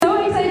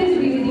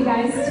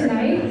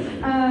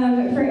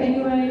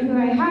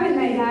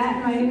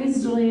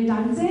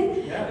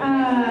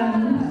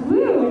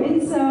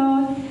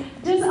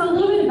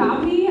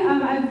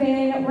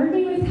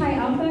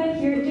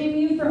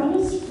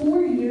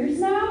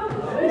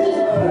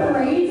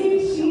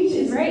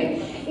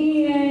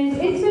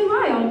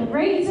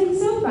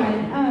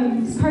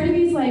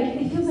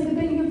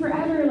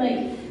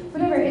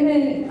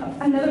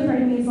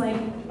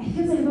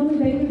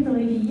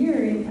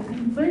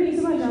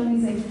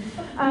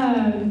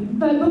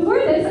But before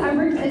this, I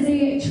worked as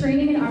a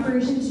training and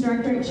operations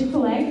director at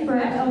Chick-fil-A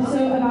for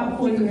also about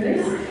 4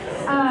 years.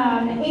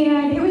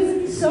 And it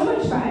was so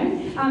much fun.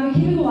 It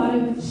came with a lot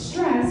of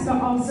stress,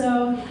 but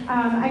also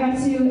I got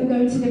to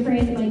go to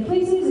different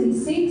places and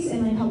states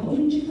and help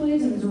open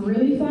Chick-fil-A's. It was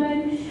really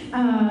fun.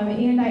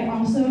 And I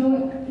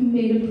also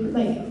made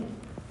a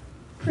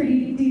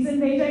pretty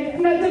decent paycheck.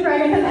 Not to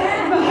brag on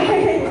that, but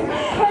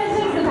it's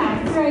just the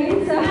facts, right?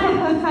 So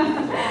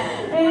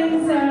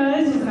it's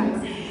just the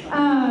facts.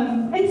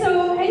 And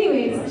so,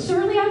 anyways,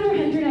 shortly after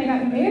Hunter and I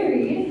got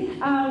married,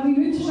 we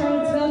moved to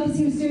Charlottesville because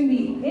he was doing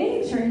the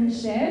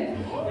internship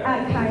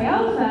at Chi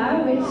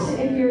Alpha, which,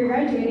 if you're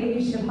graduating,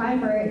 you should apply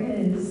for it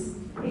because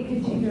it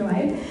could change your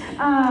life.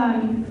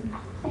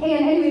 And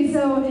anyway,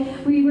 so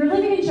we were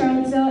living in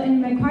Charlottesville, and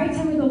in my quiet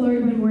time with the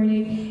Lord one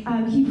morning,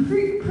 he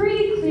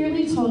pretty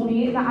clearly told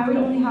me that I would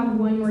only have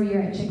one more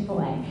year at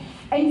Chick-fil-A.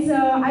 And so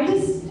I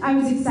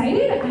was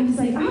excited. I was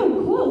like,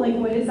 oh, cool,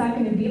 what is that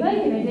going to be like?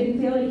 And I didn't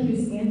feel like he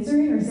was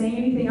answering or saying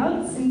anything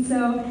else. And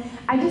so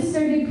I just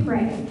started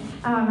praying.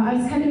 I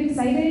was kind of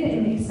excited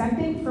and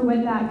expectant for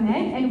what that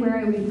meant and where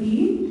I would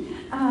be.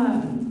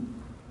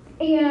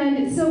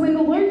 And so when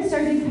the Lord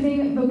started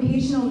putting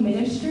vocational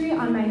ministry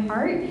on my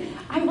heart,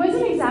 I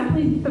wasn't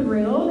exactly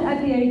thrilled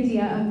at the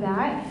idea of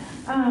that.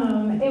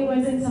 It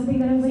wasn't something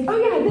that I was like, oh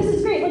yeah, this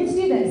is great, let's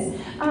do this.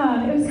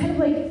 It was kind of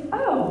like,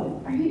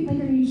 oh, are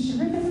you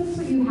sure that that's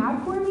what you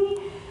have for me?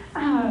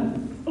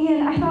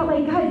 And I thought,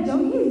 God,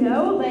 don't you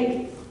know,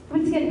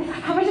 once again,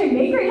 how much I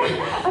make right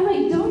now? I'm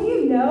like, don't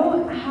you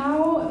know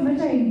how much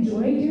I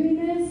enjoy doing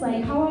this?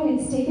 How long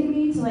it's taken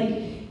me to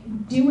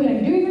do what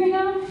I'm doing right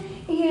now?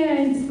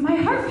 And my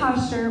heart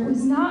posture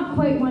was not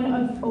quite one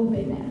of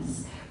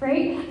openness,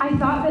 right? I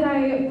thought that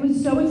I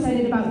was so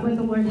excited about what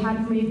the Lord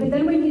had for me, but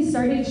then when he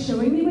started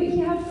showing me what he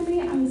had for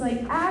me, I was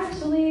like,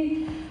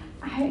 actually,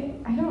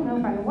 I don't know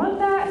if I want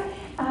that.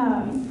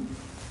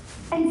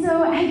 And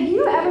so have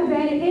you ever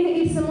been in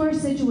a similar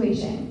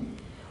situation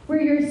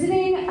where you're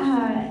sitting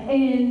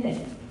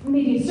in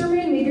maybe a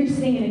sermon, maybe you're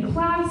sitting in a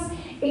class,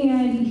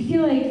 and you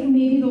feel like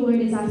maybe the Lord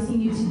is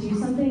asking you to do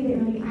something that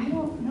you're like, I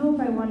don't know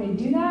if I want to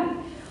do that?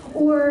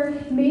 Or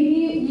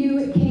maybe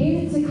you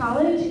came to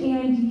college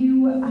and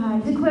you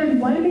declared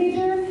one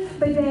major,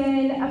 but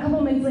then a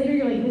couple months later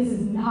you're like, this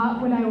is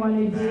not what I want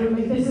to do.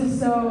 This is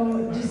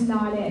so just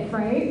not it,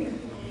 right?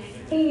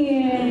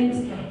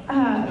 And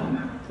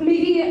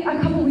maybe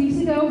a couple weeks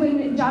ago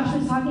when Josh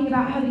was talking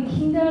about how the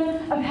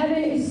kingdom of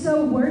heaven is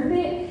so worth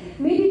it,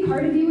 maybe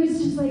part of you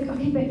is just like,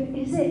 okay, but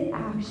is it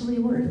actually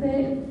worth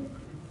it?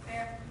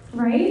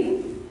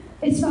 Right?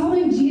 Is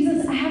following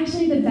Jesus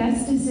actually the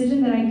best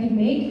decision that I could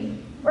make?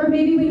 Or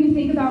maybe when you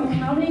think about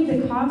counting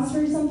the cost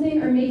for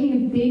something or making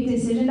a big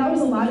decision, that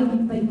was a lot of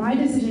my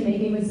decision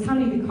making was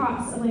counting the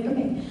costs. I'm like,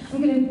 okay,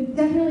 I'm going to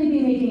definitely be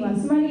making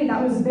less money.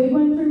 That was a big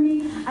one for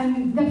me.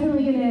 I'm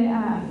definitely going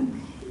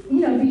to,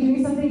 be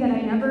doing something that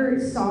I never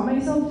saw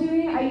myself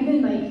doing.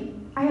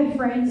 I had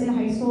friends in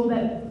high school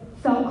that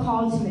felt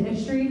called to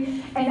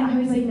ministry, and I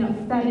was like, no,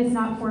 that is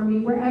not for me.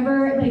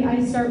 Wherever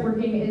I start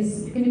working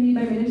is going to be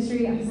my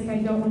ministry. I was like, I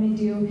don't want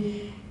to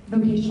do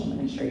vocational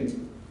ministry.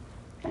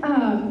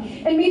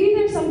 And maybe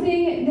there's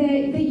something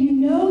that you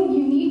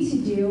need to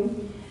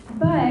do,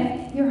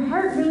 but your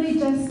heart really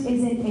just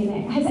isn't in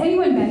it. Has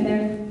anyone been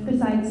there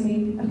besides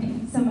me? Okay,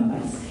 some of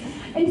us.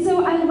 And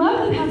so I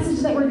love the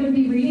passage that we're going to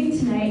be reading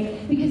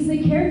tonight because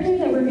the character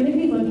that we're going to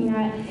be looking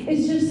at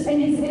is just,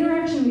 and his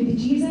interaction with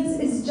Jesus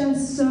is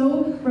just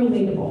so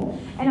relatable.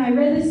 And I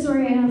read this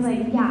story and I was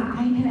like, yeah,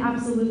 I can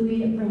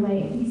absolutely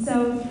relate. And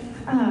so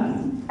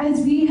as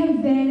we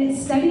have been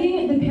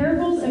studying the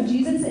parables of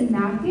Jesus in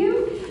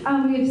Matthew,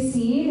 we have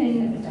seen,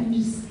 and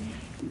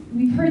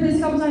we've heard this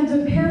a couple times,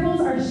 but parables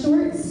are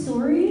short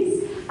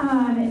stories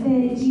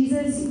that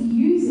Jesus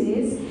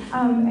uses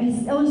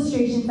as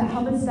illustrations that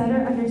help us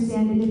better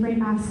understand the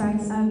different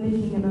aspects of the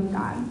kingdom of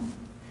God.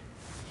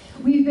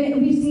 We've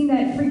seen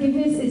that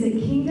forgiveness is a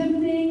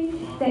kingdom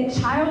thing, that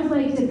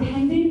childlike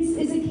dependence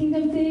is a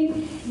kingdom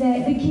thing,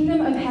 that the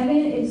kingdom of heaven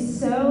is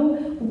so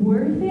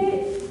worth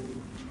it.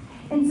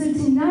 And so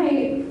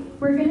tonight,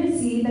 we're going to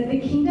see that the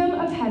kingdom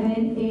of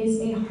heaven is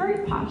a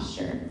heart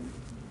posture.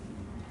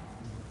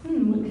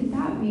 What could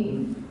that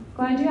mean?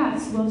 Glad you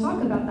asked. We'll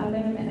talk about that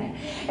in a minute.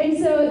 And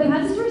so the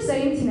passage we're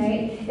studying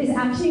tonight is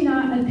actually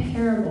not a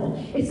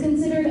parable. It's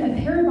considered a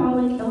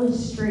parabolic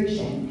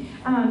illustration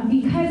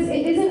because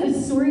it isn't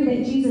a story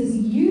that Jesus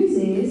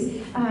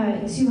uses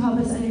to help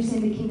us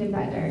understand the kingdom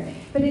better,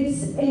 but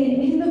it's an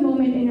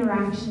in-the-moment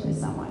interaction with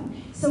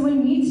someone.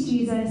 Someone meets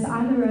Jesus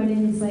on the road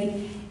and is like,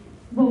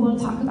 well, we'll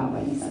talk about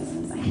what he says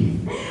in a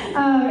second.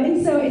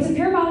 And so it's a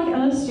parabolic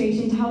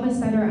illustration to help us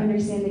better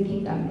understand the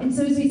kingdom. And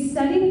so as we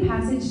study the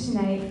passage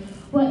tonight,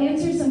 we'll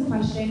answer some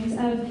questions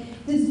of,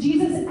 does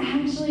Jesus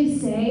actually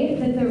say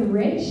that the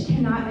rich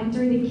cannot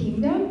enter the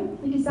kingdom?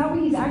 Is that what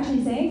he's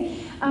actually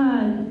saying?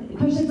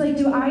 Questions like,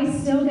 do I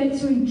still get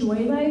to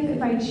enjoy life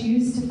if I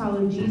choose to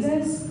follow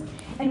Jesus?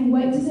 And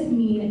what does it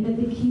mean that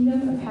the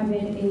kingdom of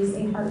heaven is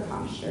a heart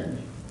posture?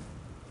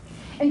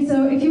 And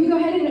so if you would go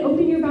ahead and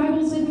open your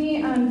Bibles with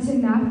me to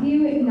Matthew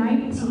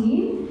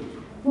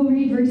 19, we'll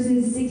read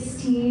verses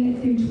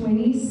 16 through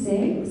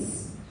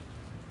 26.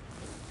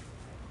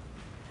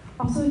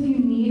 Also, if you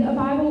need a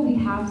Bible, we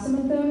have some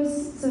of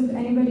those. So if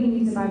anybody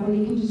needs a Bible,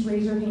 you can just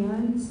raise your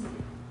hand.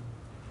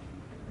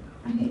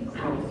 Okay,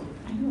 cool.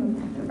 I know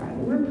about their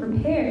Bible. We're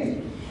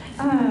prepared.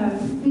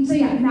 And so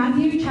yeah,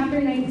 Matthew chapter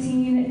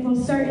 19,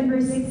 we'll start in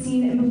verse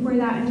 16, and before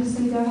that, I'm just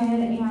going to go ahead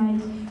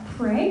and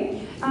pray.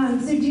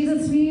 So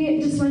Jesus, we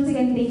just once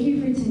again thank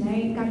you for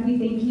tonight. God, we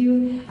thank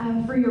you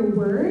for your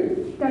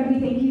word. God, we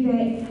thank you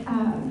that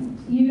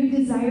you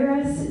desire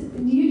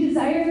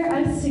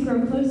us to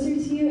grow closer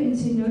to you and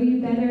to know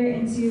you better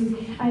and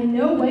to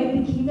know what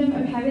the kingdom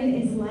of heaven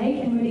is like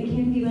and what it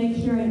can be like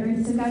here on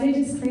earth. So God, I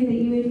just pray that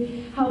you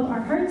would help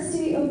our hearts to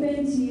be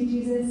open to you,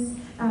 Jesus,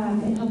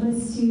 and help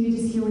us to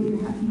just hear what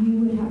you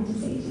would have to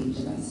say to each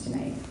of us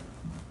tonight.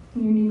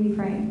 In your name we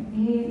pray.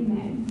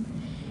 Amen.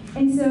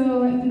 And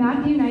so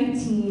Matthew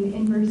 19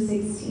 in verse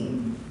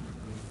 16.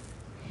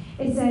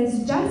 It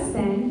says, "Just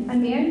then a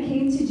man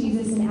came to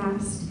Jesus and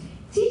asked,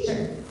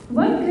 'Teacher,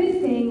 what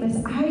good thing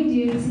must I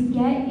do to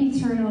get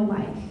eternal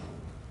life?'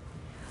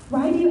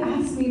 'Why do you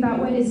ask me about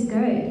what is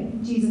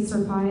good?' Jesus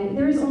replied.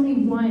 'There is only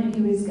one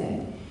who is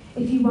good.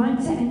 If you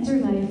want to enter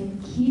life,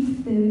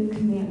 keep the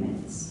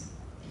commandments.'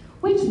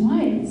 'Which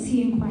ones?'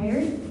 he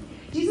inquired.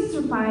 Jesus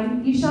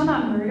replied, 'You shall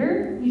not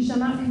murder, you shall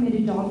not commit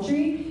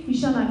adultery, you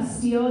shall not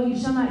steal, you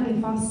shall not give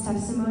false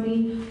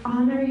testimony,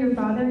 honor your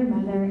father and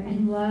mother,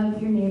 and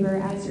love your neighbor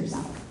as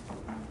yourself.'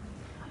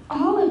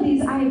 'All of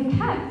these I have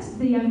kept,'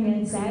 the young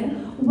man said.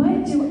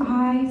 'What do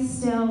I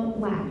still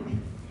lack?'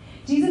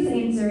 Jesus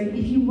answered,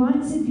 'If you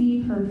want to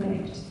be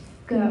perfect,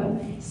 go,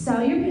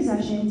 sell your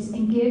possessions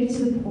and give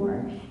to the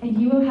poor, and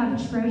you will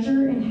have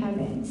treasure in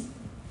heaven.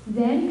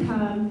 Then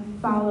come,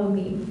 follow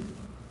me.'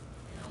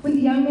 When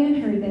the young man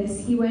heard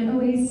this, he went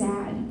away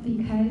sad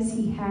because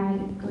he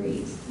had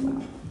great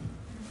wealth."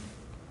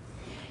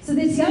 So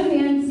this young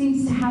man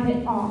seems to have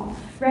it all,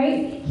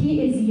 right? He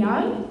is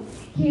young,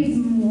 he is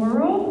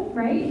moral,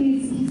 right?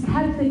 He's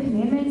kept the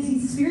commandments,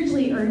 he's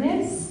spiritually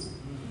earnest,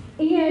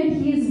 and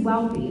he is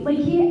wealthy. Like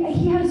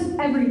he has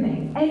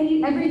everything,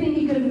 everything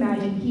you could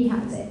imagine, he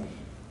has it.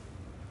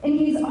 And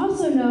he's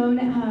also known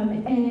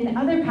in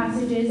other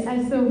passages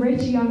as the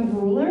rich young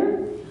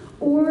ruler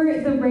or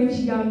the rich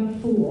young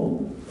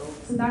fool.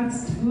 So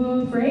that's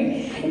tough,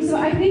 right? And so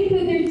I think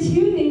that there are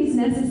two things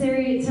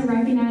necessary to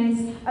recognize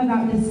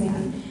about this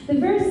man. The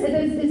first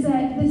is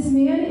that this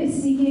man is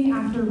seeking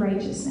after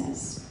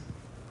righteousness.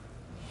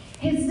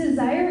 His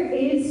desire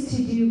is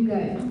to do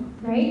good,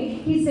 right?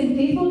 He's been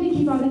faithful to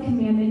keep all the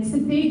commandments, the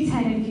Big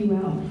Ten, if you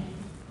will.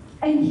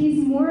 And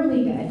he's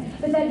morally good.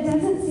 But that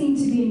doesn't seem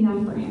to be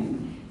enough for him.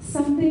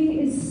 Something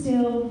is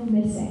still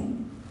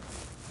missing.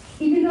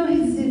 Even though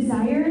his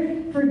desire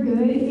for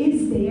good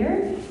is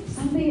there,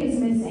 something is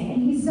missing.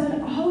 And he's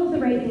done all of the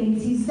right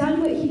things. He's done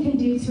what he can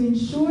do to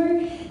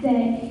ensure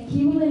that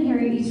he will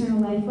inherit eternal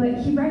life. But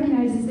he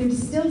recognizes there's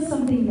still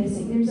something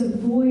missing. There's a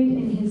void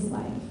in his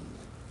life.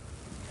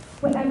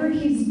 Whatever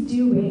he's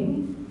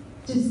doing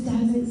just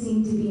doesn't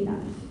seem to be enough.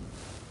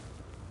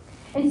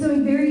 And so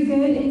in very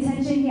good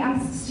intention, he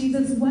asks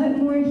Jesus what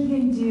more he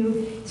can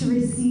do to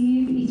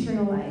receive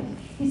eternal life.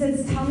 He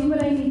says, "Tell me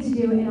what I need to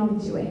do and I'll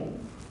do it."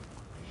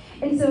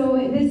 And so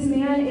this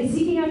man is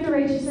seeking after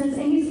righteousness,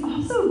 and he's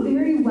also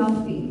very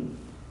wealthy.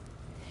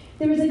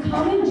 There was a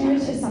common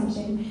Jewish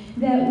assumption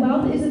that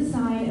wealth is a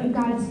sign of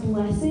God's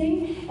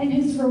blessing and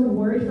his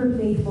reward for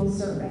faithful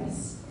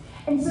service.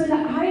 And so in the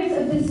eyes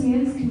of this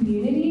man's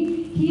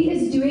community, he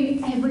is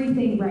doing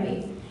everything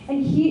right.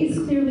 And he is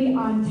clearly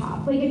on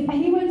top. Like if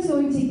anyone's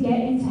going to get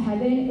into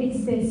heaven,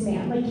 it's this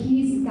man. Like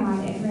he's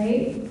got it,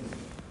 right?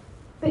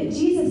 But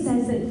Jesus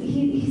says that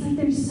he's like,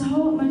 there's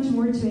so much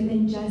more to it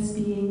than just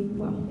being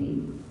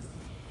wealthy.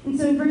 And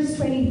so in verse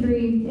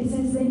 23, it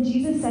says, "Then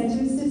Jesus said to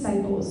his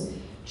disciples,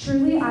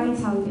 'Truly I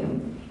tell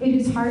you, it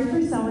is hard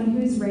for someone who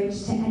is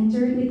rich to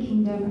enter the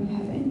kingdom of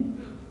heaven.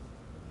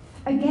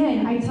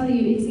 Again, I tell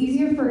you, it's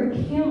easier for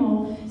a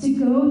camel to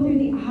go through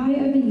the eye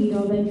of a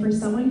needle than for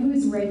someone who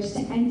is rich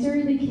to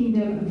enter the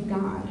kingdom of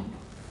God.'"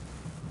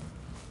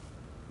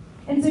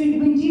 And so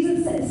when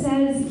Jesus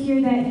says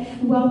here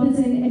that wealth is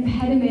an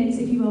impediment,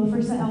 if you will,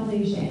 for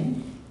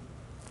salvation,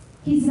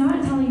 he's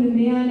not telling the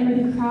man or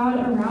the crowd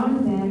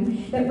around them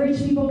that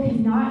rich people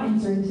cannot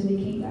enter into the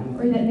kingdom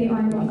or that they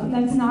aren't welcome.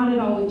 That's not at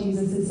all what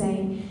Jesus is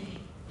saying.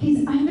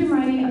 He's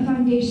undermining a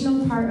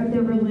foundational part of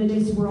their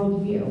religious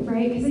worldview,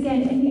 right? Because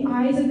again, in the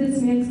eyes of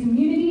this man's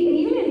community, and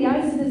even in the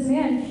eyes of this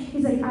man,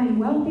 he's like, I'm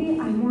wealthy,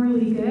 I'm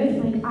morally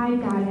good, like I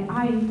got it,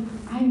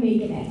 I'm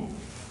making it.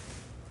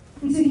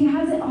 And so he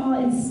has it all,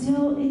 and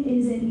still it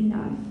isn't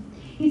enough.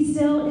 He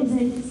still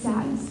isn't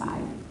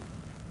satisfied.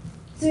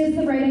 So he has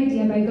the right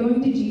idea by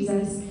going to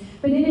Jesus,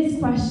 but in his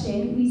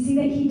question, we see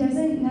that he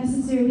doesn't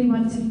necessarily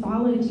want to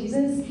follow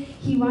Jesus.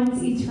 He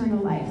wants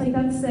eternal life. Like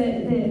that's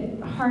the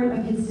heart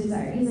of his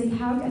desire. He's like,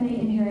 how can I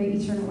inherit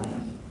eternal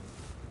life?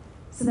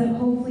 So that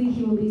hopefully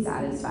he will be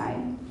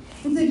satisfied.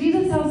 And so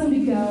Jesus tells him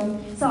to go,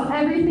 sell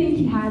everything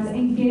he has,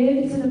 and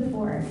give to the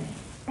poor.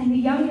 And the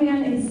young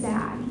man is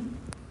sad,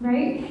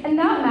 right? And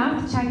that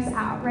math checks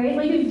out, right?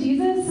 Like if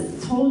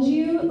Jesus told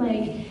you,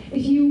 like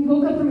if you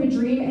woke up from a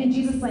dream and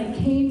Jesus like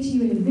came to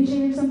you in a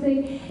vision or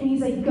something, and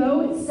he's like,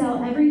 go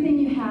sell everything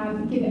you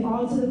have, give it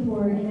all to the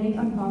poor, and then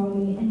come follow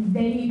me, and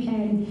then you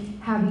can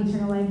have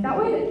eternal life. That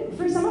would,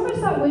 for some of us,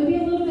 that would be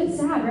a little bit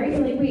sad, right?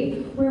 You're like,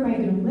 wait, where am I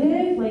going to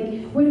live?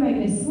 Like, what am I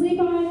going to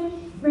sleep on?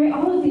 Right?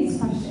 All of these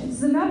questions.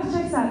 So the math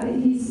checks out that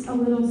he's a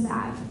little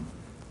sad.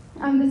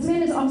 This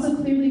man has also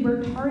clearly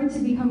worked hard to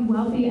become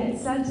wealthy at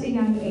such a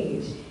young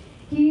age.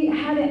 He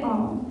had it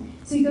all.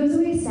 So he goes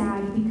away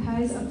sad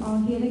because of all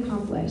he had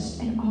accomplished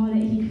and all that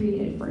he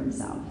created for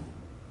himself.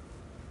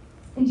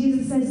 And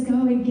Jesus says, go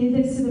and give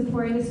this to the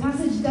poor. And this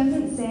passage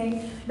doesn't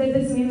say that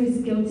this man was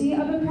guilty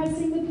of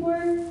oppressing the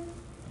poor.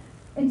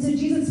 And so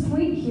Jesus'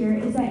 point here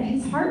is that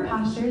his heart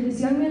posture, this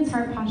young man's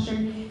heart posture,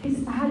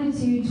 his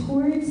attitude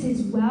towards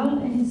his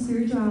wealth and his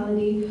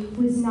spirituality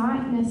was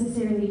not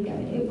necessarily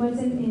good. It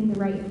wasn't in the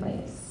right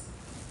place.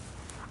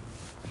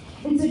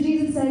 And so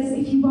Jesus says,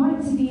 if you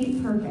want to be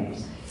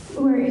perfect,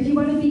 or if you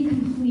want to be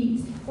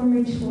complete or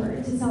mature,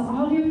 to sell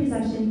all your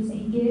possessions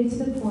and give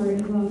to the poor, and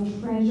you will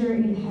have treasure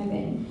in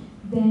heaven,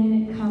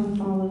 then come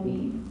follow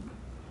me.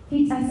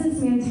 He tests this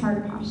man's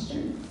heart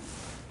posture,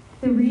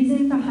 the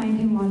reason behind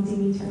him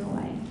wanting eternal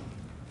life.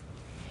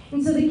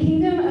 And so the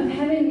kingdom of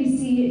heaven, we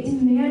see,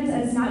 demands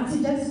us not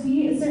to just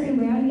be a certain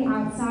way on the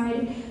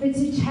outside, but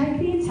to check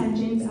the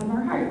intentions of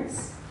our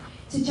hearts.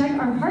 To check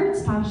our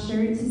heart's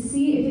posture to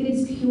see if it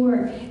is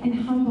pure and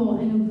humble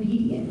and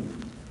obedient.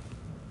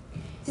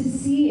 To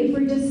see if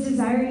we're just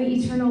desiring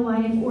eternal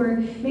life or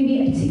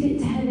maybe a ticket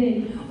to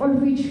heaven, or if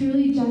we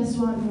truly just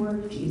want more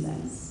of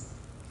Jesus.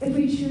 If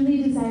we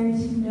truly desire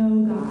to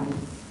know God,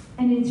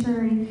 and in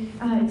turn,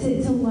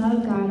 to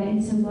love God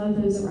and to love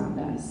those around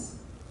us.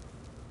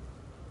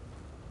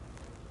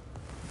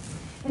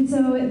 And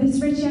so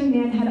this rich young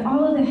man had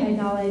all of the head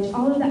knowledge,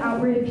 all of the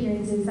outward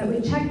appearances that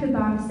would check the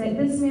box that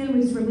this man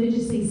was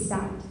religiously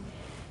stout.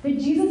 But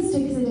Jesus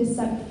takes it a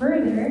step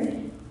further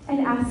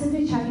and asks him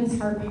to check his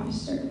heart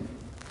posture.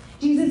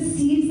 Jesus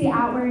sees the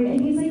outward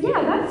and he's like,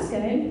 yeah, that's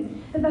good.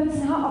 But that's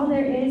not all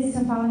there is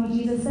to following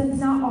Jesus. That's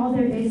not all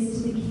there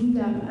is to the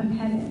kingdom of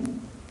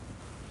heaven.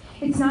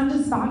 It's not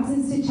just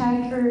boxes to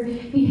check or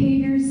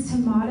behaviors to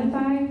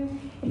modify.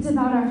 It's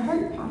about our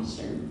heart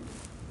posture.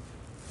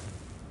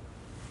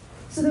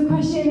 So the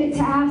question to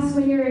ask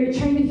when you're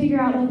trying to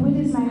figure out, like, what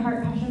is my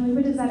heart posture? Like,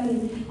 what does that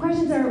mean?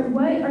 Questions are,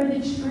 what are the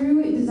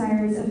true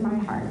desires of my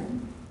heart?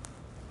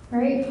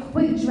 Right?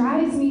 What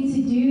drives me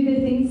to do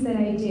the things that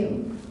I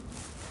do?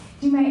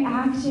 Do my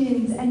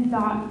actions and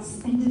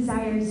thoughts and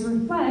desires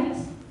reflect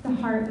the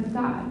heart of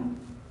God?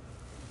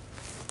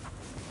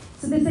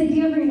 So this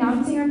idea of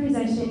renouncing our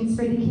possessions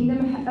for the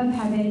kingdom of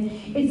heaven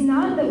is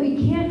not that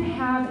we can't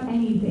have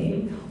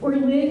anything, or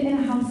live in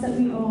a house that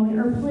we own,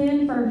 or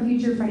plan for our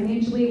future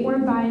financially, or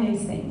buy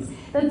nice things.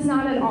 That's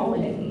not at all what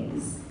it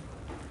means.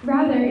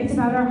 Rather, it's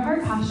about our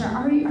heart posture.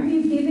 Are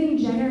you giving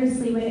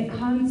generously when it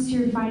comes to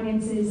your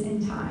finances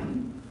and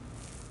time?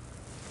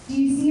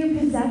 Do you see your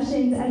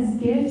possessions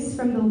as gifts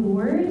from the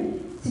Lord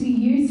to be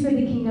used for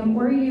the kingdom,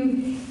 or are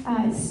you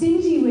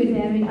stingy with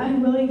them and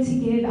unwilling to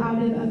give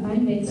out of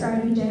abundance or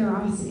out of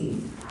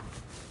generosity?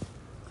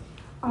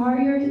 Are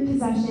your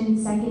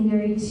possessions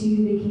secondary to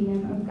the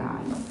kingdom of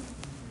God?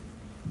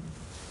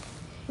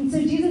 And so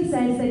Jesus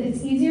says that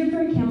it's easier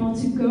for a camel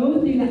to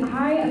go through the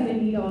eye of a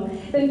needle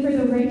than for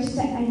the rich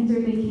to enter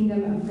the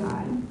kingdom of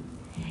God.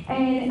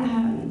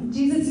 And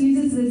Jesus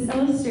uses this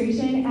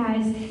illustration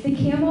as the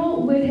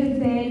camel would have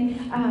been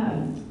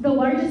the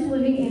largest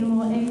living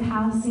animal in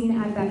Palestine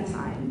at that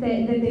time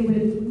that they would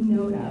have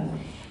known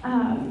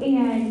of.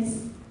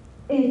 And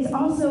it's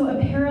also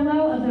a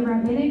parallel of the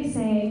rabbinic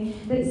saying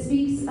that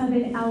speaks of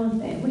an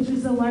elephant, which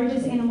was the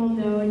largest animal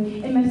known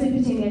in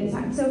Mesopotamia at the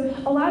time. So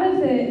a lot of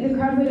the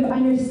crowd would have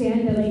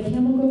understood the like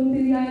camel going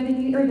through the eye of the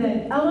needle, or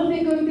the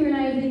elephant going through an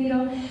eye of the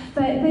needle,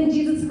 but then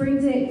Jesus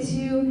brings it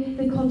to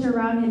the culture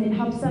around him and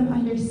helps them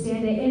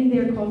understand it in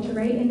their culture,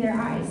 right, in their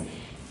eyes.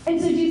 And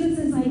so Jesus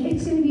is like,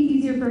 it's going to be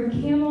easier for a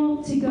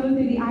camel to go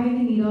through the eye of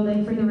the needle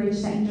than for the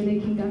rich to enter the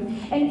kingdom.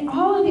 And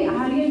all of the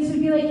audience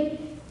would be like,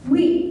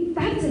 wait,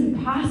 that's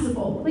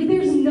impossible. Like,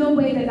 there's no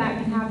way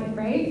that can happen,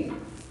 right?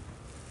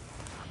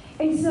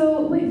 And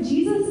so what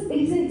Jesus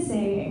isn't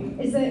saying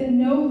is that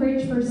no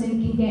rich person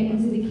can get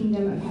into the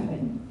kingdom of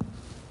heaven,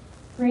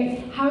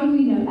 right? How do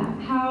we know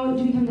that? How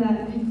do we come to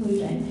that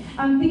conclusion?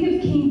 Think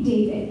of King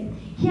David.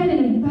 He had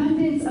an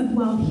abundance of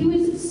wealth. He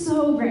was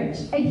so rich,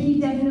 and he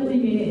definitely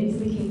made it into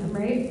the kingdom,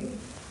 right?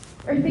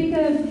 Or think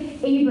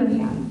of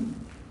Abraham.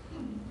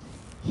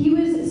 He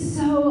was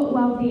so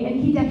wealthy,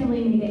 and he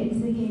definitely made it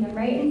into the kingdom,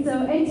 right? And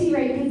so N.T.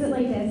 Wright puts it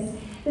like this: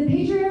 the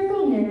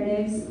patriarchal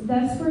narratives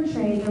thus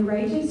portray the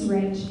righteous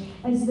rich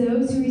as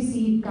those who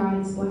receive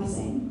God's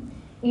blessing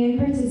and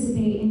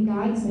participate in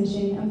God's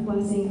mission of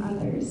blessing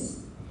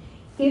others.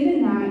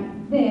 Given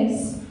that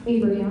this,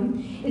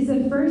 Abraham, is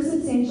the first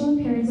substantial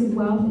appearance of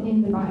wealth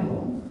in the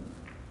Bible,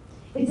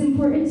 It's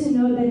important to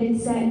note that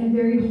it's set in a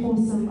very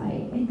wholesome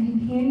light, in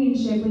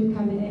companionship with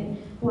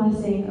covenant,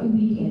 blessing,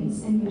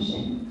 obedience, and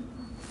mission.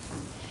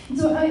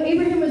 So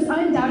Abraham was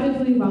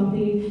undoubtedly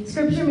wealthy.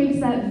 Scripture makes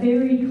that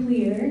very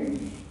clear.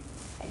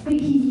 But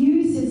he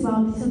used his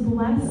wealth to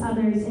bless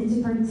others and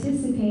to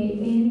participate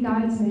in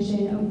God's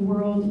mission of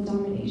world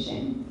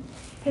domination.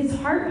 His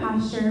heart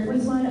posture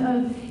was one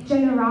of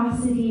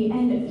generosity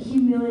and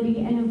humility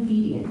and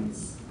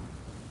obedience.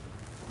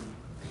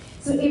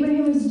 So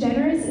Abraham was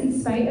generous in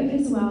spite of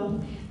his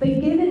wealth,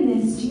 but given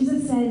this,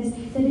 Jesus says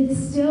that it's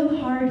still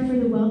hard for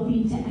the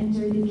wealthy to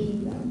enter the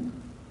kingdom.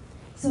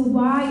 So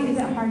why is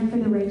it hard for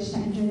the rich to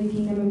enter the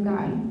kingdom of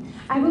God?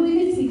 I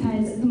believe it's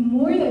because the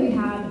more that we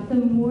have, the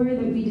more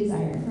that we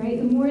desire, right?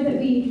 The more that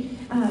we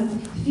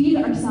feed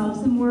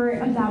ourselves, the more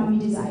of that we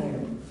desire.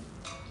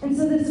 And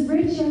so this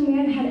rich young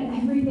man had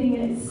everything,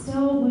 and it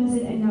still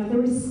wasn't enough. There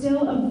was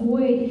still a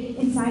void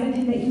inside of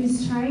him that he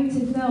was trying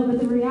to fill, but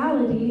the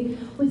reality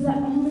was that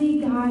only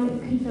God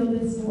could fill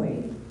this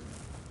void.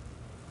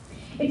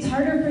 It's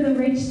harder for the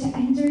rich to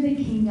enter the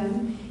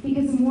kingdom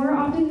because more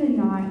often than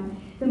not,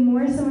 the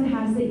more someone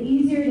has, the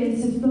easier it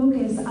is to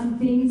focus on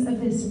things of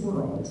this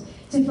world,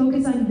 to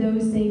focus on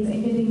those things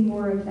and getting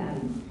more of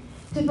them,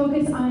 to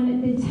focus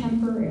on the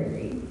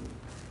temporary.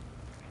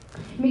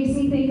 It makes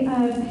me think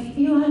of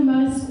Elon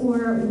Musk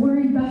or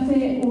Warren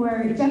Buffett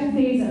or Jeff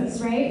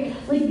Bezos, right?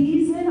 Like,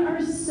 these men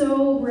are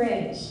so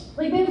rich.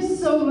 Like, they have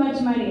so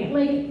much money.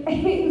 Like,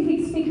 it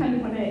makes me kind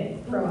of want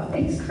to throw up.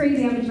 It's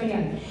crazy how much money they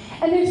have.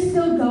 And they're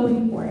still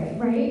going for it,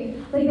 right?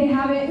 Like, they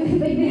haven't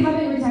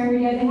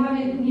retired yet. They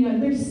haven't,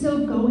 they're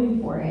still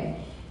going for it.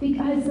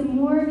 Because the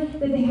more that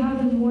they have,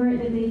 the more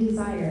that they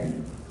desire.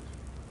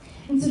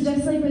 And so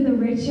just like with the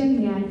rich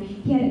young man,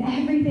 he had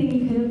everything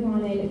he could have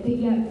wanted, but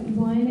yet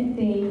one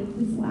thing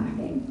was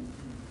lacking.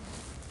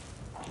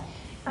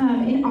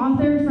 An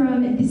author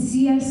from the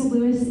C.S.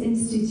 Lewis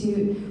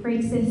Institute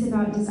writes this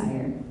about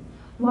desire.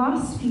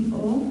 Lost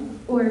people,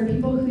 or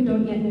people who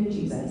don't yet know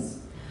Jesus,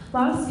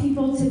 lost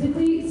people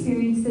typically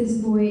experience this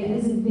void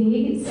as a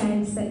vague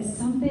sense that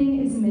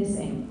something is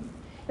missing,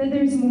 that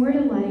there's more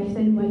to life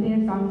than what they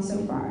have found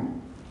so far.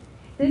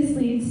 This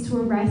leads to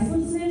a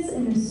restlessness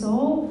in the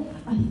soul,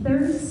 a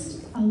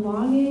thirst, a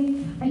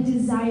longing, a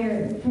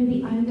desire for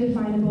the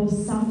undefinable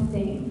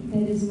something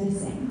that is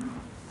missing.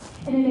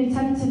 In an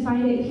attempt to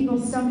find it, people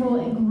stumble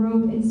and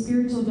grope in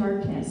spiritual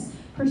darkness,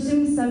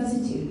 pursuing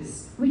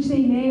substitutes, which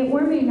they may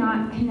or may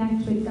not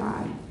connect with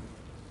God.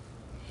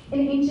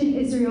 In ancient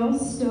Israel,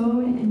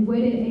 stone and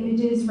wooden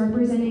images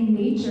representing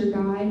nature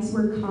gods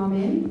were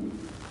common.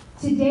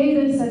 Today,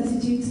 those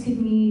substitutes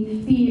could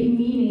be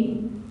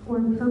meaning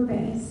or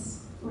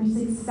purpose or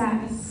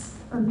success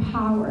or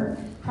power,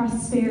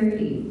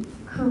 prosperity,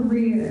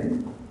 career,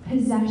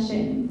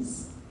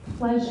 possessions,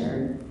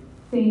 pleasure,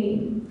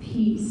 fame,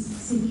 peace,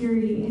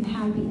 security, and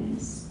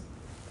happiness.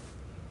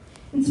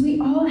 And so we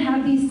all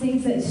have these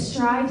things that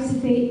strive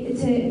to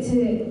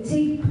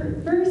take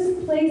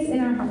first place in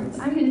our hearts.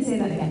 I'm going to say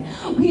that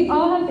again. We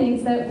all have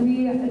things that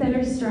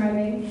are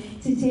striving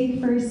to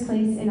take first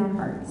place in our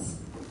hearts,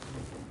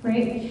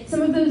 right?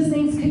 Some of those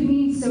things could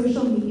mean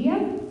social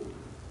media,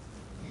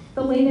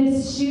 the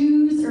latest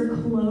shoes or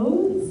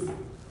clothes,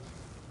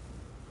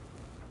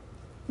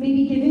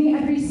 maybe giving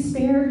every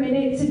spare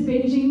minute to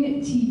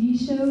binging TV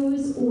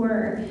shows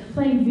or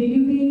playing video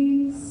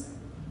games.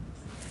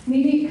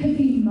 Maybe it could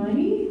be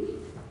money,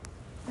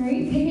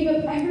 right? Picking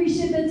up every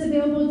shit that's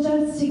available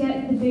just to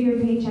get the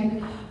bigger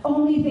paycheck,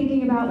 only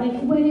thinking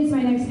about, when is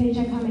my next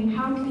paycheck coming?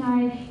 How can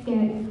I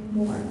get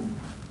more?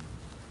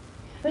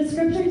 But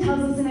Scripture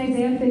tells us in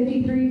Isaiah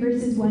 53,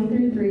 verses 1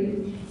 through 3,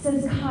 it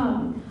says,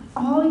 "Come,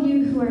 all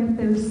you who are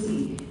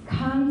thirsty,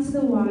 come to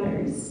the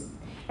waters.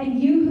 And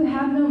you who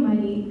have no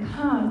money,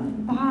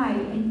 come, buy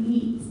and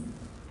eat.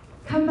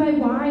 Come buy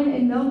wine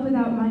and milk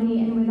without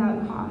money and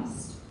without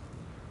cost.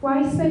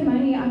 Why spend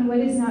money on what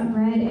is not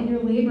bread and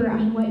your labor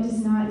on what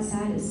does not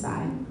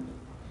satisfy?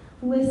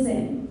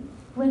 Listen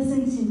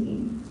to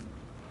me,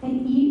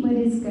 and eat what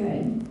is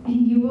good,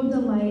 and you will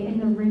delight in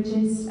the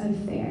richest of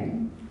fare."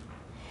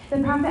 The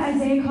prophet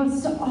Isaiah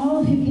calls to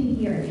all who can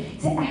hear,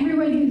 to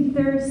everyone who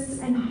thirsts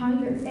and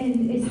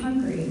is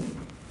hungry.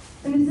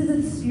 And this is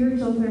a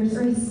spiritual thirst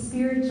or a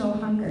spiritual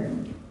hunger.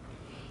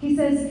 He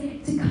says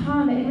to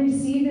come and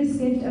receive this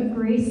gift of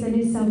grace that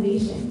is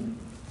salvation.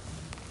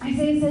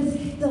 Isaiah says,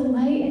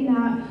 delight in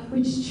that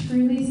which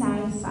truly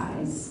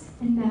satisfies,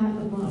 and that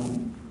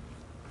alone.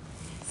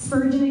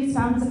 Spurgeon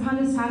expounds upon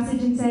this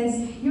passage and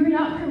says, you are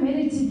not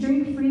permitted to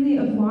drink freely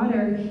of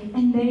water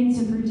and then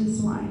to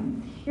purchase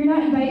wine. You're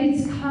not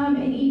invited to come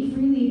and eat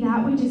freely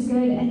that which is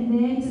good and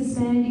then to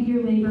spend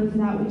your labor for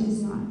that which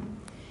is not.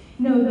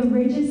 No, the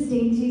richest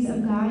dainties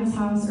of God's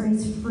house are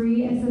as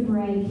free as the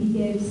bread he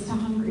gives to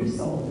hungry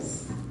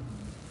souls.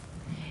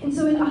 And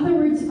so in other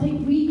words,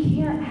 we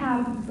can't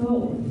have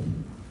both.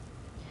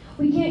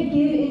 We can't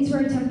give into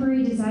our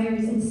temporary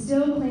desires and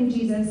still claim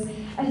Jesus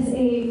as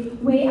a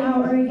way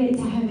out or a get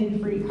to heaven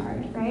free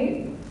card,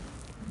 right?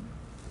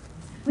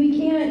 We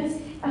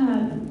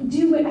can't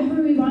do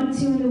whatever we want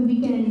to on the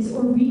weekends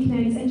or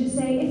weeknights and just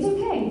say, it's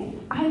okay,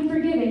 I'm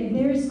forgiven.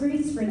 There's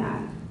grace for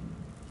that.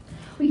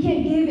 We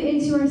can't give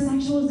into our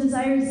sexual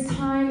desires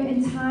time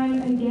and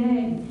time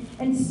again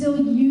and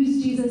still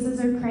use Jesus as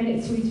our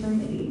credit to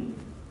eternity.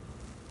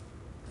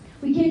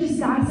 We can't just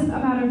gossip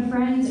about our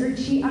friends or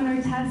cheat on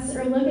our tests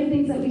or look at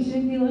things that we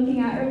shouldn't be looking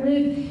at or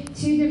live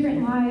two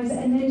different lives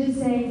and then just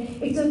say,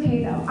 it's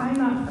okay though, I'm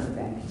not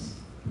perfect.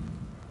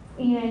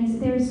 And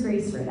there's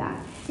grace for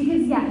that.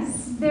 Because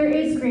yes, there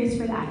is grace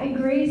for that. And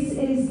grace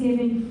is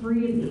given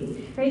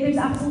freely. Right? There's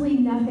absolutely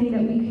nothing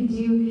that we could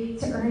do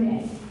to earn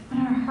it. But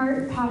our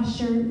heart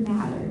posture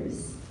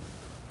matters.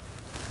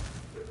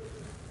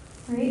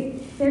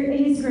 Right? There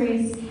is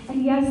grace.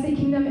 And yes, the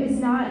kingdom is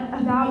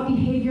not about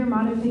behavior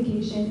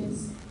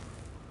modifications.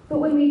 But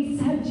when we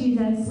accept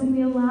Jesus, when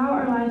we allow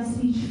our lives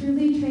to be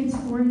truly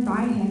transformed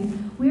by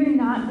him, we are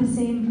not the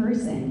same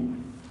person.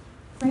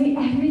 Right?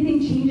 Everything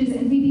changes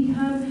and we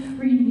become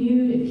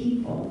renewed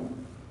people.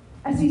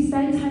 As we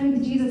spend time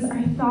with Jesus,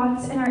 our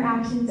thoughts and our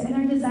actions and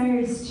our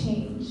desires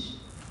change.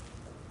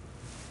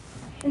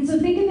 And so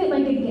think of it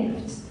like a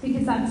gift,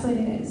 because that's what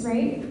it is,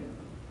 right?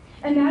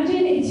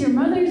 Imagine it's your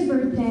mother's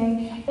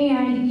birthday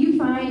and you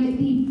find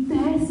the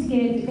best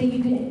gift that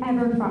you could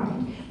ever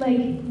find.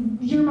 Like,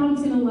 your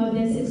mom's going to love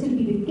this. It's going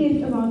to be the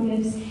gift of all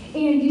gifts.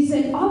 And you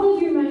spend all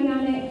of your money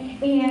on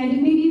it,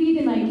 and maybe you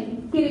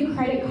even get a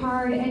credit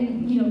card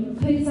and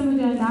put some of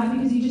it on that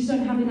because you just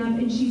don't have enough,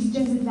 and she's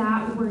just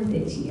that worth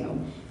it to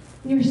you.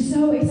 You're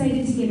so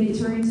excited to give it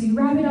to her, and so you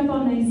wrap it up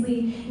all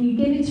nicely, and you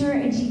give it to her,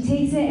 and she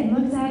takes it and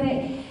looks at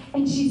it,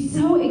 and she's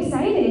so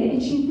excited,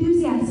 and she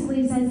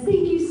enthusiastically says,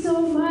 thank you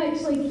so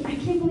much. I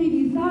can't believe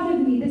you thought of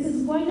me. This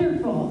is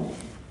wonderful.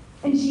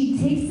 And she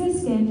takes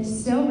this gift,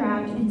 still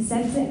wrapped, and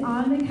sets it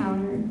on the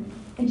counter,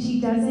 and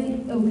she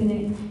doesn't open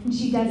it, and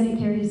she doesn't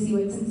care to see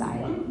what's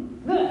inside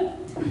it.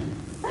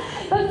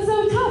 That's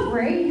so tough,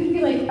 right? You'd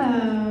be like,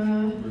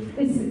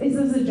 is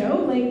this a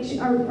joke?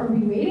 Are we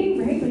waiting,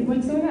 right?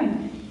 What's going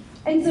on?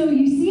 And so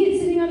you see it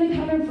sitting on the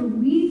counter for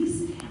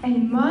weeks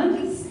and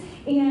months,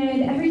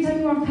 and every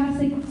time you walk past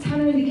the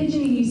counter in the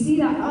kitchen and you see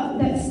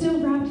that still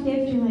wrapped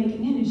gift, you're like,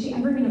 man, is she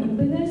ever going to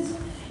open this?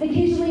 And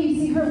occasionally you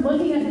see her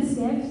looking at this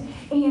gift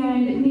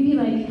and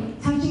maybe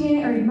touching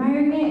it or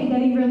admiring it and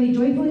getting really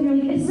joyful, and you're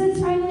like, is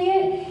this finally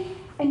it?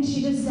 And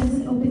she just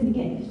doesn't open the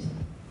gift.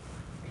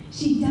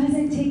 She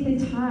doesn't take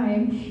the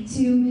time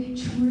to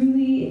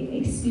truly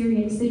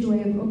experience the joy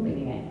of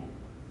opening it.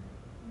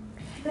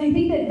 And I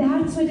think that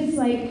that's what it's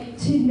like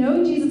to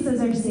know Jesus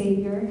as our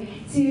Savior,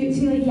 to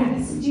be like,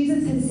 yes,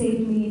 Jesus has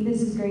saved me,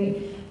 this is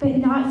great, but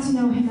not to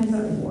know him as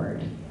our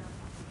Lord.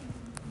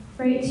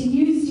 Right? To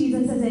use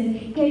Jesus as a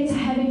get to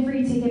heaven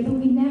free ticket, but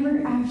we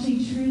never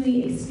actually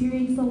truly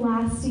experience the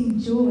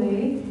lasting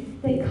joy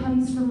that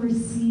comes from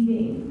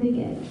receiving the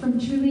gift, from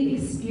truly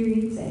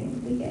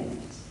experiencing the gift.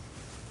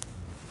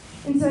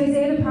 And so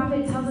Isaiah the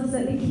prophet tells us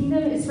that the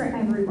kingdom is for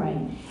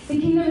everyone.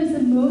 The kingdom is the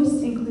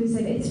most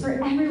inclusive. It's for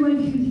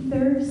everyone who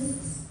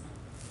thirsts,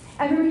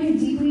 everyone who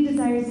deeply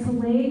desires to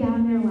lay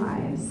down their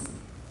lives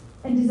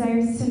and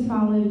desires to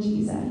follow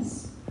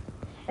Jesus.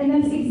 And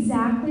that's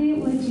exactly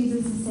what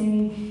Jesus is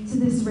saying to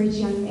this rich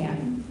young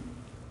man.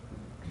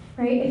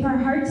 Right? If our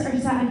hearts are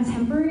set on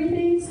temporary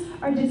things,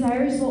 our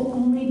desires will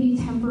only be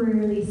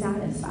temporarily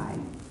satisfied.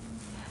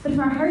 But if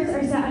our hearts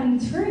are set on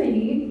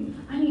eternity,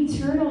 on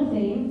eternal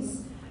things,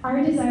 our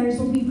desires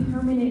will be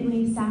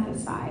permanently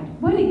satisfied.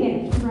 What a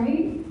gift,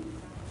 right?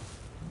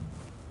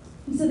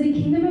 And so the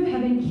kingdom of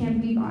heaven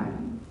can't be bought.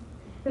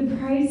 The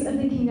price of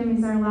the kingdom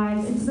is our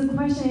lives. And so the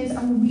question is,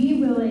 are we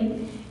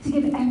willing to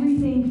give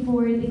everything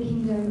for the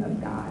kingdom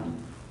of God?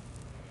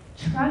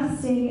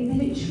 Trusting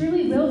that it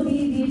truly will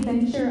be the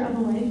adventure of a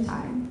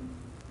lifetime.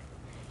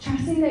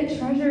 Trusting that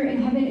treasure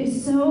in heaven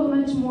is so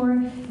much more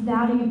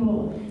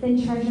valuable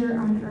than treasure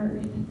on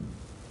earth.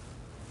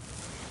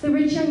 The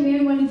rich young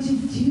man wanted to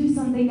do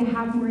something to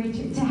have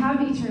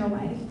eternal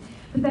life,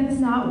 but that's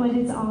not what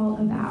it's all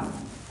about.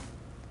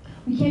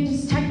 We can't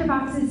just check the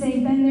boxes,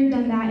 say, been there,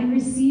 done that, and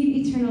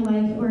receive eternal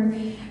life or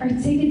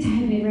take it to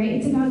heaven, right?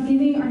 It's about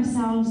giving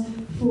ourselves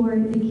for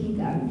the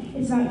kingdom.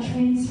 It's about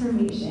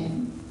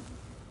transformation.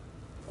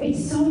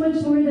 It's so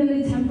much more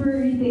than the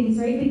temporary things,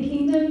 right? The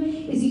kingdom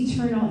is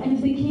eternal, and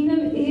if the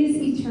kingdom is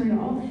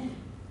eternal,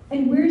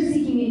 and we're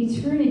seeking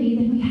eternity,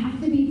 then we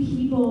have to be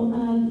people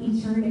of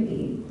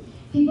eternity.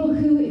 People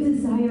who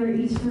desire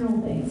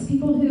eternal things.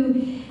 People who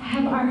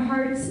have our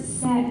hearts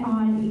set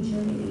on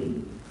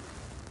eternity.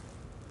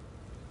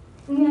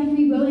 And we have to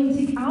be willing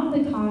to count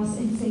the cost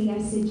and say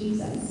yes to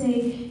Jesus.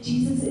 Say,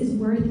 Jesus is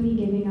worth me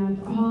giving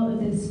up all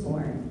of this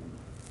for.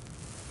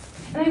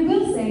 And I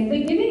will say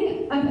that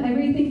giving up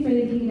everything for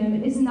the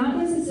kingdom is not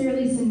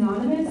necessarily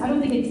synonymous. I don't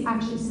think it's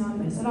actually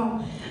synonymous at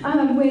all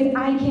with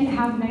I can't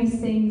have nice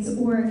things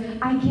or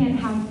I can't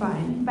have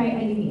fun by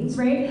any means,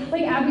 right?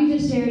 Like Abby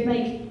just shared,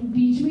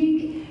 Beach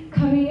Week,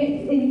 coming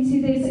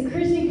into this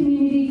Christian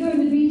community, going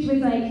to the beach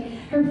with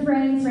her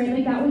friends,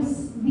 right? That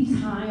was the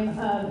time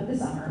of the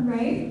summer,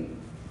 right?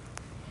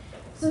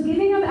 So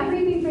giving up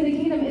everything for the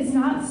kingdom is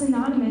not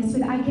synonymous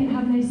with I can't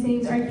have nice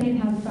things or I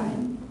can't have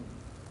fun.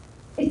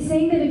 It's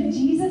saying that if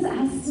Jesus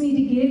asks me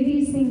to give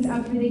these things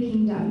up for the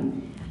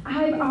kingdom,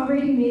 I've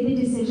already made the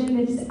decision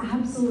that it's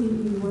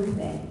absolutely worth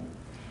it.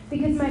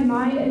 Because my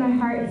mind and my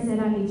heart is set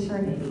on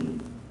eternity.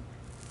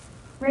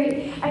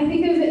 Right? I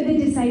think of the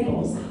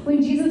disciples.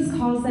 When Jesus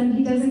calls them,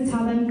 he doesn't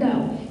tell them,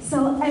 go,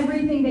 sell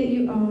everything that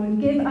you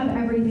own, give up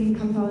everything,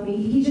 come follow me.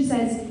 He just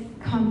says,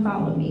 come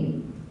follow me.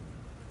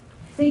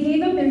 They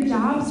gave up their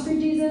jobs for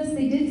Jesus.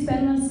 They did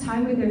spend less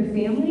time with their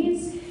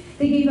families.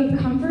 They gave up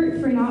comfort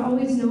for not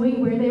always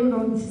knowing where they were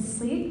going to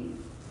sleep.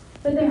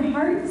 But their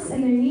hearts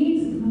and their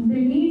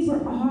needs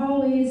were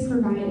always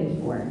provided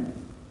for.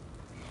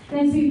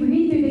 And as we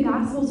read through the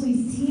Gospels,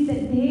 we see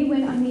that they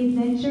went on the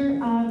adventure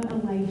of a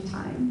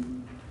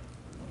lifetime.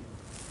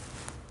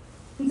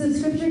 And so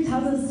Scripture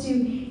tells us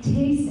to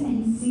taste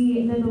and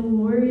see that the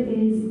Lord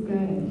is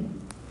good.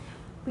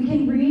 We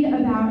can read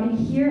about and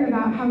hear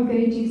about how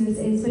good Jesus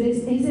is, but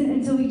it isn't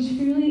until we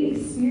truly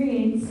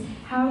experience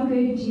how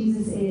good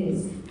Jesus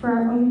is for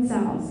our own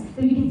selves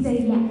that we can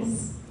say,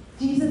 yes,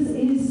 Jesus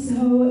is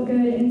so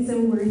good and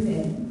so worth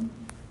it.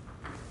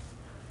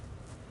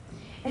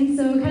 And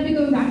so kind of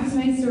going back to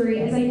my story,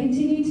 as I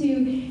continue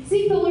to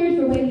seek the Lord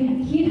for what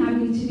he'd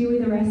have me to do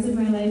with the rest of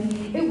my life,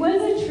 it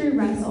was a true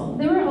wrestle.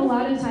 There were a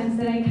lot of times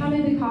that I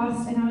counted the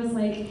cost and I was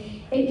like,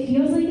 it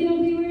feels like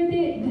it'll be worth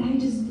it,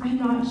 but I'm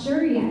not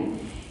sure yet.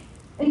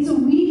 And so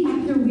week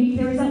after week,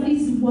 there was at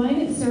least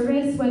one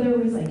service, whether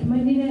it was like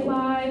Monday Night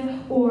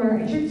Live or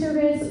a church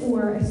service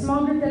or a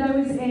small group that I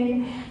was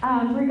in,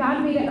 where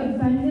God made it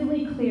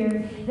abundantly clear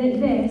that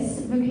this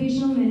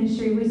vocational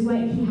ministry was what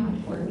he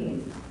had for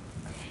me.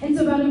 And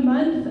so about a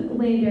month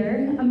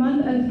later, a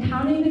month of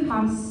counting the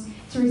costs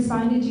to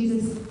respond to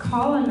Jesus'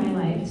 call on my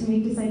life to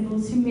make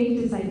disciples who make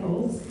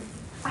disciples,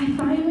 I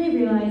finally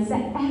realized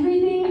that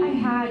everything I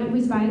had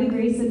was by the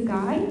grace of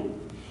God,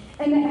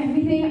 and that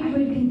everything I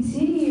would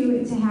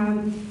continue to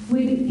have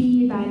would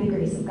be by the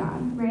grace of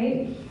God,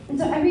 right? And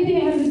so everything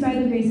I had was by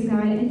the grace of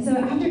God. And so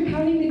after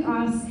counting the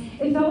costs,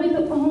 it felt like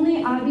the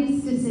only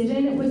obvious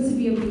decision was to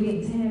be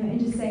obedient to him and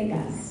just say,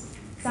 yes,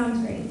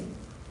 sounds great.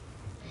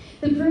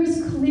 The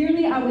pros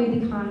clearly outweigh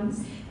the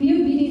cons. Be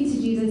obedient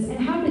to Jesus and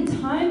have the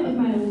time of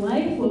my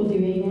life while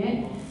doing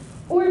it,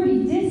 or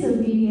be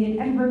disobedient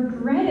and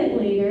regret it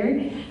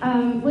later,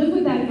 live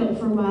with that guilt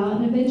for a while,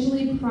 and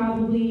eventually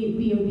probably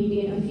be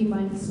obedient a few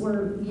months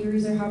or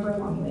years or however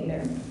long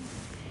later.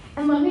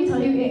 And let me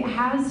tell you, it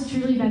has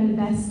truly been the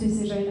best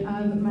decision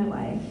of my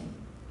life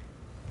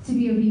to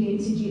be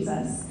obedient to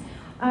Jesus.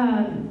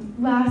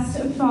 Last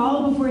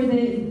fall, before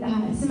the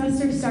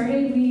semester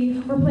started,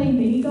 we were playing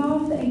mini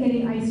golf and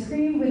getting ice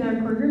cream with our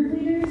core group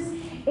leaders.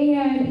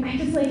 And I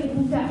just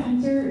looked at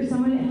Hunter or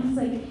someone and I was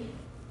like,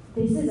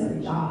 this is our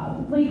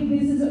job.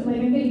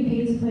 I'm getting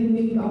paid to play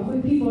mini golf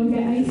with people and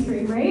get ice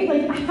cream,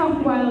 right?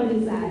 How wild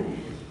is that?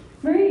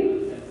 Right?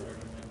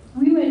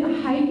 We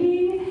went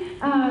hiking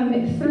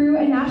through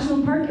a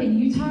national park in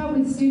Utah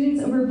with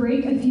students over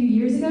break a few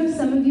years ago.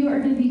 Some of you are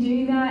going to be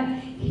doing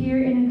that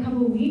here in a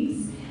couple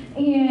weeks.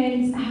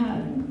 And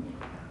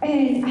I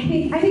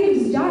think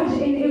it was Josh,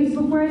 and it was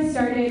before I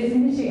started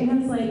ministry, and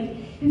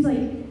he was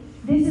like,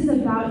 this is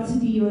about to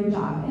be your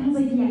job. And I was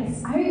like,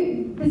 yes,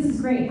 this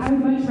is great. I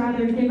would much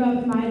rather give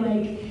up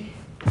my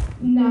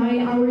 9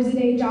 hours a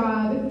day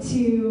job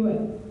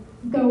to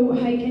go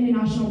hike in a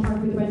national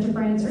park with a bunch of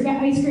friends or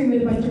get ice cream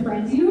with a bunch of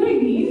friends. You know what I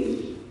mean?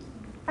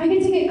 I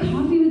get to get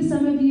coffee with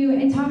some of you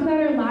and talk about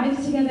our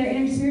lives together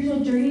and our spiritual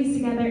journeys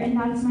together, and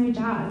that's my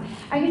job.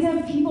 I get to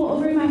have people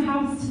over in my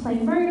house to play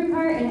Mario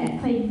Kart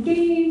and play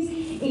games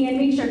and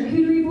make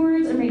charcuterie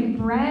boards or make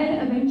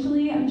bread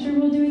eventually. I'm sure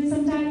we'll do it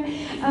sometime.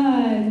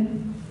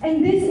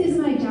 And this is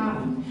my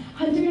job.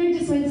 Hunter and I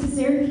just went to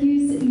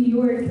Syracuse, New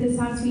York this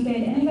past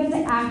weekend, and I got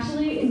to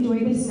actually enjoy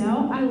the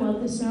snow. I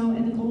love the snow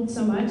and the cold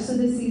so much, so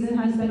this season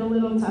has been a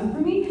little tough for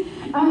me.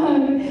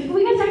 But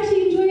we got to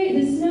actually enjoy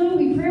it, the snow.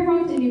 We prayer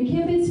walked a new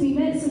campus. We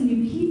met some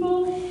new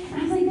people. And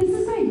I was like, this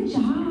is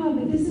my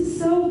job. This is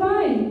so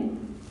fun.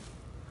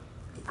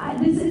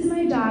 This is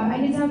my job. I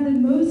get to have the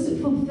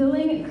most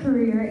fulfilling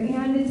career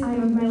and the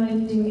time of my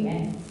life doing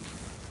it.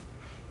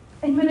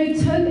 And when I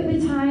took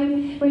the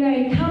time, when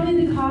I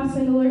counted the cost,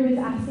 when the Lord was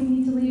asking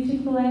me to leave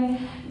Chick-fil-A,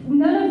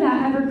 none of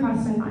that ever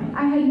crossed my mind.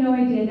 I had no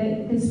idea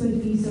that this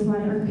would be so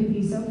fun or could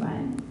be so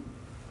fun.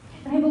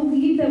 And I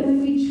believe that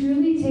when we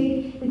truly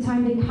take the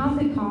time to count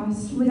the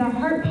cost, with our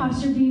heart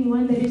posture being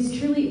one that is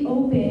truly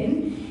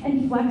open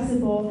and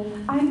flexible,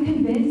 I'm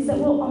convinced that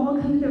we'll all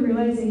come to the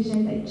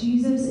realization that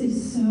Jesus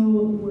is so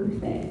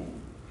worth it.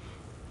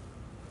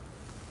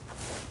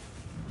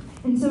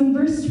 And so in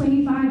verse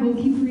 25, we'll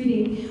keep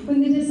reading. When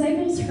the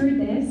disciples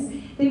heard this,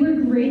 they were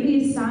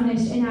greatly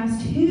astonished and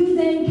asked, who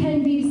then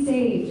can be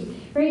saved?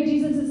 Right?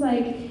 Jesus is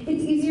like,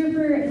 it's easier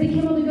for the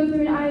camel to go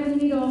through an eye of the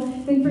needle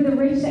than for the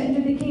rich to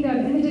enter the kingdom.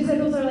 And the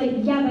disciples are like,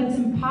 yeah, that's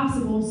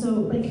impossible.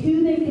 So,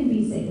 who then can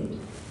be saved?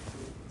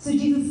 So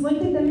Jesus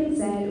looked at them and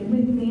said,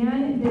 with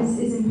man, this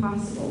is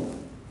impossible.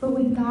 But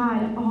with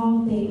God,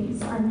 all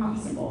things are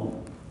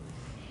possible.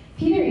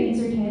 Peter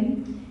answered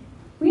him,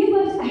 "We have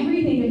left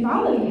everything to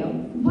follow you.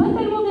 What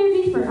then will there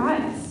be for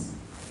us?"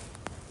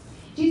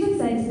 Jesus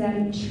said to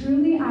them,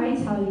 "Truly I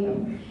tell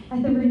you,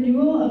 at the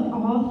renewal of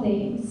all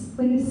things,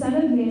 when the Son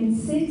of Man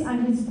sits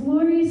on his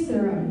glorious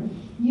throne,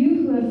 you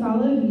who have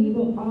followed me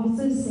will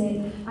also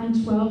sit on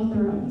 12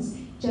 thrones,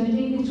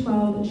 judging the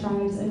 12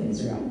 tribes of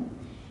Israel.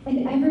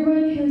 And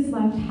everyone who has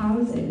left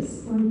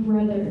houses, or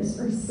brothers,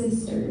 or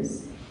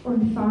sisters, or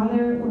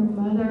father, or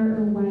mother,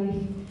 or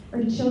wife,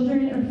 or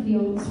children, or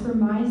fields, for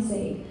my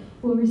sake,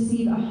 will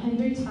receive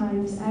 100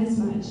 times as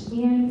much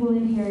and will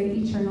inherit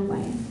eternal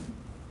life.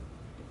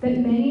 But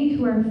many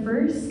who are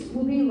first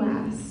will be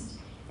last,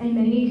 and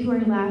many who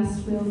are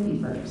last will be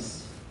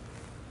first."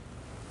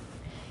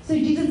 So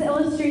Jesus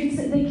illustrates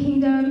the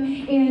kingdom,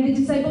 and the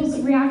disciples'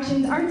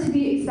 reactions aren't to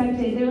be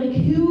expected. They're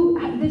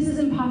like, this is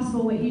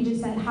impossible what you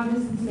just said. How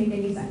does this make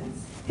any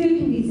sense? Who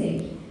can be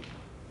saved?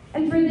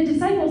 And for the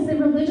disciples, the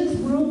religious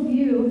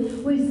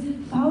worldview was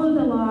follow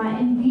the law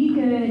and be a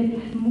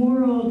good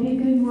moral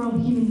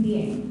human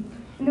being.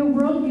 And the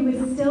worldview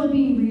was still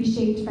being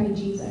reshaped by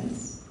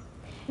Jesus.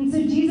 And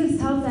so Jesus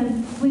tells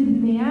them, with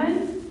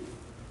man,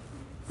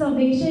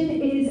 salvation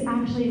is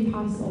actually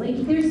impossible.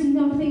 Like, there's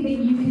nothing that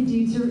you can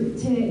do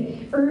to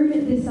earn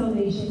this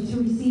salvation, to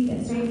receive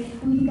this, right?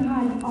 With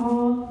God,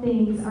 all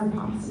things are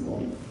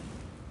possible.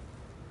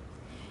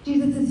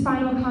 Jesus'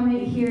 final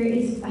comment here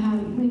is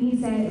when he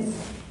says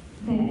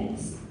that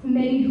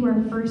many who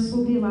are first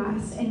will be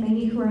last, and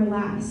many who are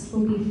last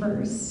will be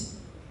first.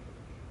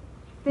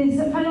 This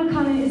final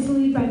comment is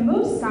believed by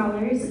most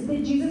scholars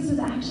that Jesus was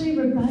actually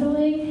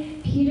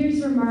rebuttaling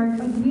Peter's remark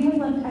of, "We have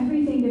left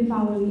everything to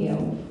follow you.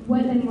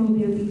 What then will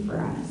there be for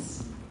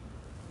us?"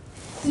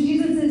 So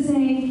Jesus is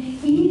saying,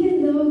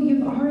 even though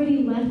you've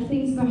already left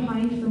things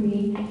behind for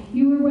me,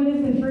 you were one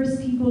of the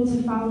first people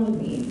to follow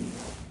me.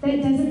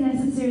 That doesn't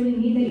necessarily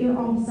mean that you're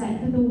all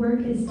set, that the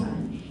work is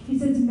done. He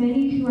says,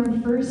 many who are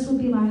first will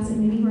be last,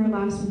 and many who are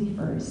last will be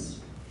first.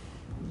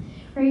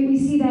 Right? We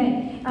see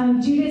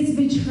that Judas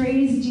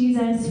betrays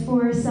Jesus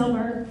for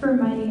silver, for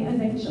money,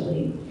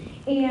 eventually.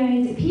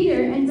 And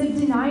Peter ends up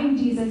denying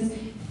Jesus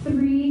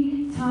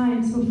 3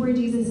 times before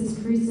Jesus is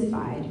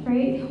crucified,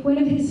 right?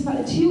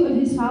 Two of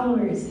his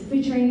followers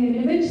betray him. And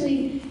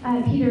eventually,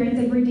 Peter ends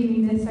up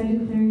redeeming this by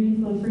declaring his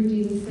love for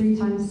Jesus 3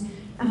 times.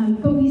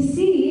 But we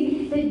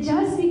see that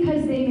just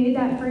because they made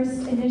that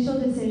first initial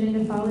decision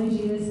to follow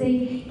Jesus,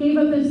 they gave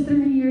up those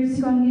 3 years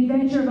to go on the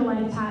adventure of a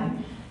lifetime.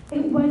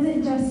 It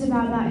wasn't just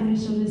about that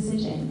initial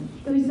decision.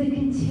 It was the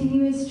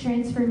continuous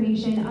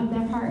transformation of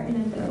their heart and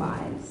of their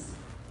lives.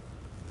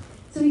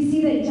 So we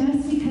see that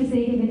just because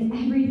they've given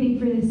everything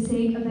for the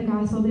sake of the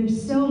gospel,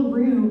 there's still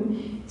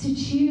room to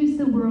choose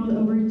the world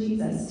over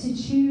Jesus, to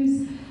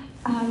choose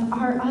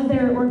our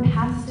other or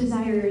past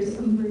desires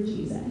over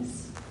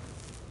Jesus.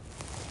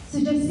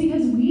 So just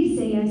because we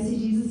say yes to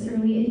Jesus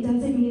early, it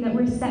doesn't mean that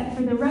we're set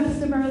for the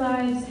rest of our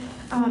lives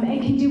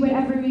and can do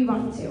whatever we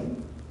want to.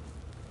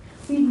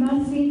 We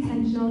must be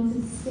intentional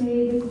to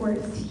stay the course,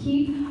 to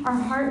keep our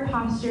heart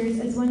postures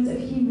as ones of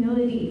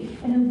humility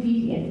and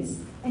obedience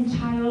and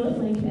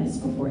childlikeness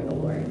before the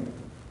Lord.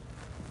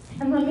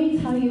 And let me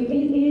tell you,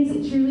 it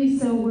is truly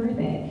so worth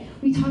it.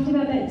 We talked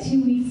about that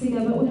 2 weeks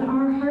ago, but when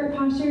our heart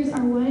postures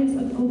are ones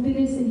of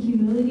openness and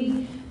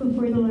humility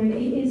before the Lord,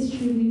 it is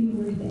truly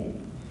worth it.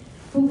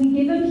 What we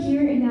give up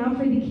here and now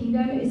for the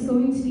kingdom is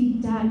going to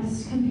be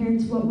dust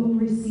compared to what we'll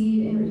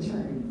receive in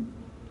return.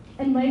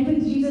 And life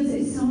with Jesus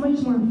is so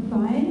much more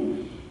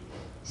fun,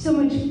 so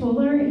much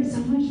fuller, and so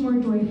much more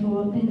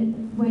joyful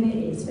than when it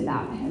is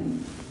without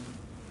him.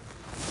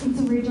 And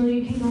so, Rachel,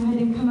 you can go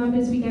ahead and come up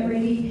as we get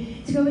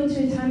ready to go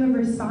into a time of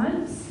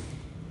response.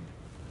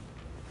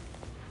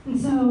 And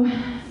so,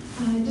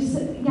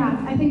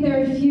 I think there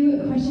are a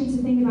few questions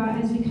to think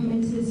about as we come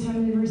into this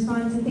time of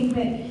response. I think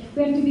that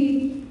we have to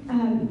be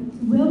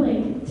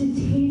willing to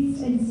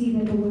taste and see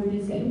that the Lord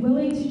is good,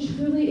 willing to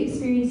truly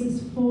experience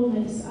this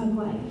fullness of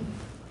life.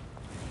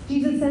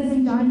 Jesus says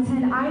in John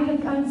 10, "I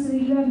have come so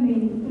that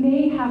you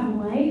may have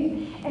life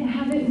and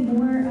have it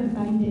more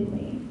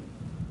abundantly."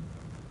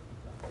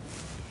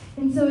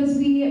 And so as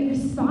we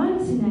respond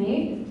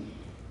tonight,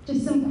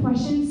 just some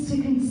questions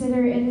to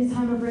consider in this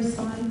time of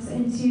response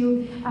and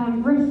to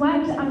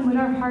reflect on what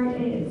our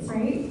heart is,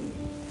 right?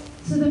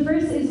 So the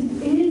first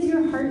is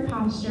your heart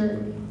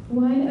posture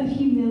one of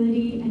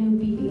humility and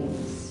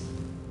obedience?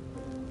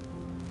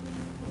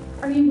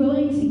 Are you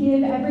willing to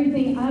give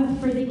everything up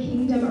for the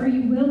kingdom? Are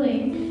you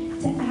willing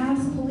to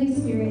ask Holy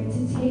Spirit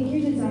to take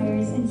your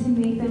desires and to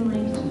make them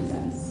like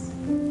Jesus?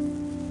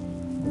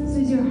 So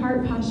is your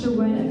heart posture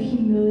one of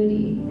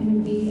humility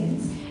and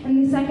obedience?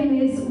 And the second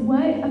is,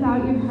 what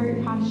about your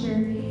heart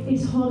posture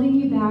is holding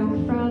you back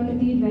from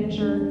the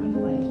adventure of a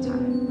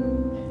lifetime?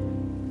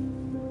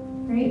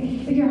 Right?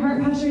 If your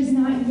heart posture is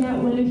not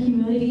yet one of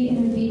humility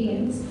and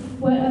obedience,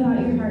 what about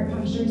your heart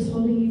posture is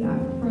holding you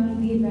back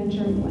from the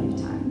adventure of a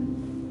lifetime?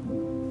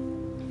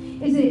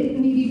 Is it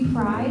maybe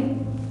pride?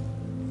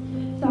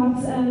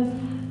 Thoughts of,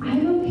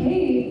 I'm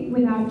okay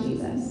without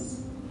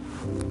Jesus.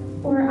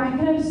 Or I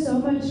could have so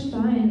much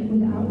fun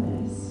without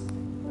this.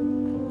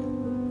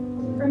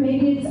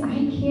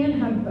 I can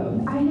have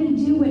both. I can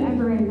do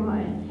whatever I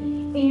want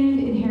and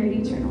inherit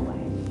eternal life.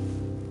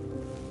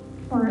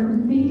 Or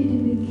make it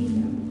in the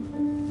kingdom.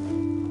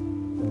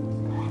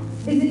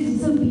 Is it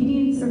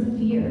disobedience or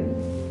fear?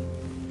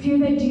 Fear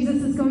that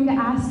Jesus is going to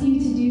ask you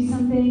to do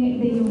something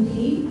that you'll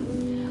hate?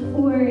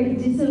 Or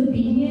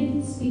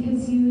disobedience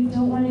because you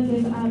don't want to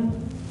give up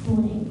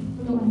blank,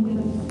 don't want to give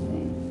up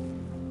something?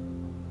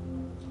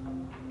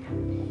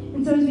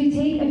 And so as we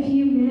take a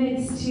few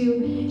minutes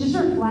to just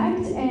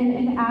reflect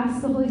and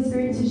ask the Holy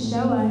Spirit to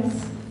show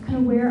us kind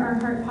of where our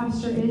heart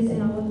posture is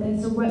in all of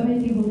this, or what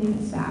might be holding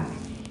us back,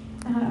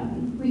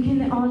 we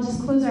can all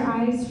just close our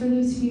eyes for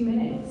those few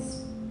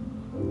minutes.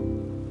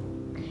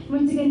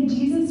 Once again,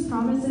 Jesus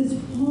promises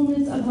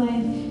fullness of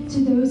life to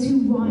those who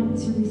want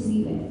to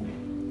receive it.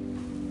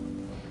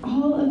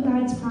 All of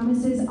God's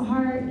promises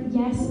are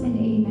yes and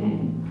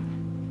amen.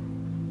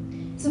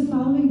 So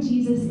following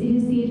Jesus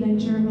is the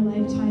adventure of a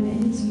lifetime,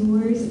 and it's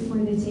yours for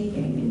the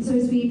taking. And so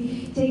as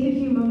we take a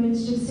few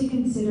moments just to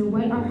consider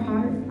what our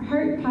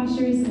heart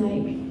posture is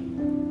like,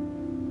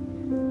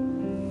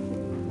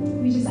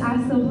 we just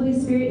ask the Holy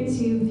Spirit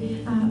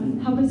to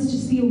help us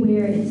just be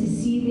aware and to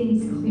see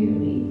things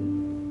clearly.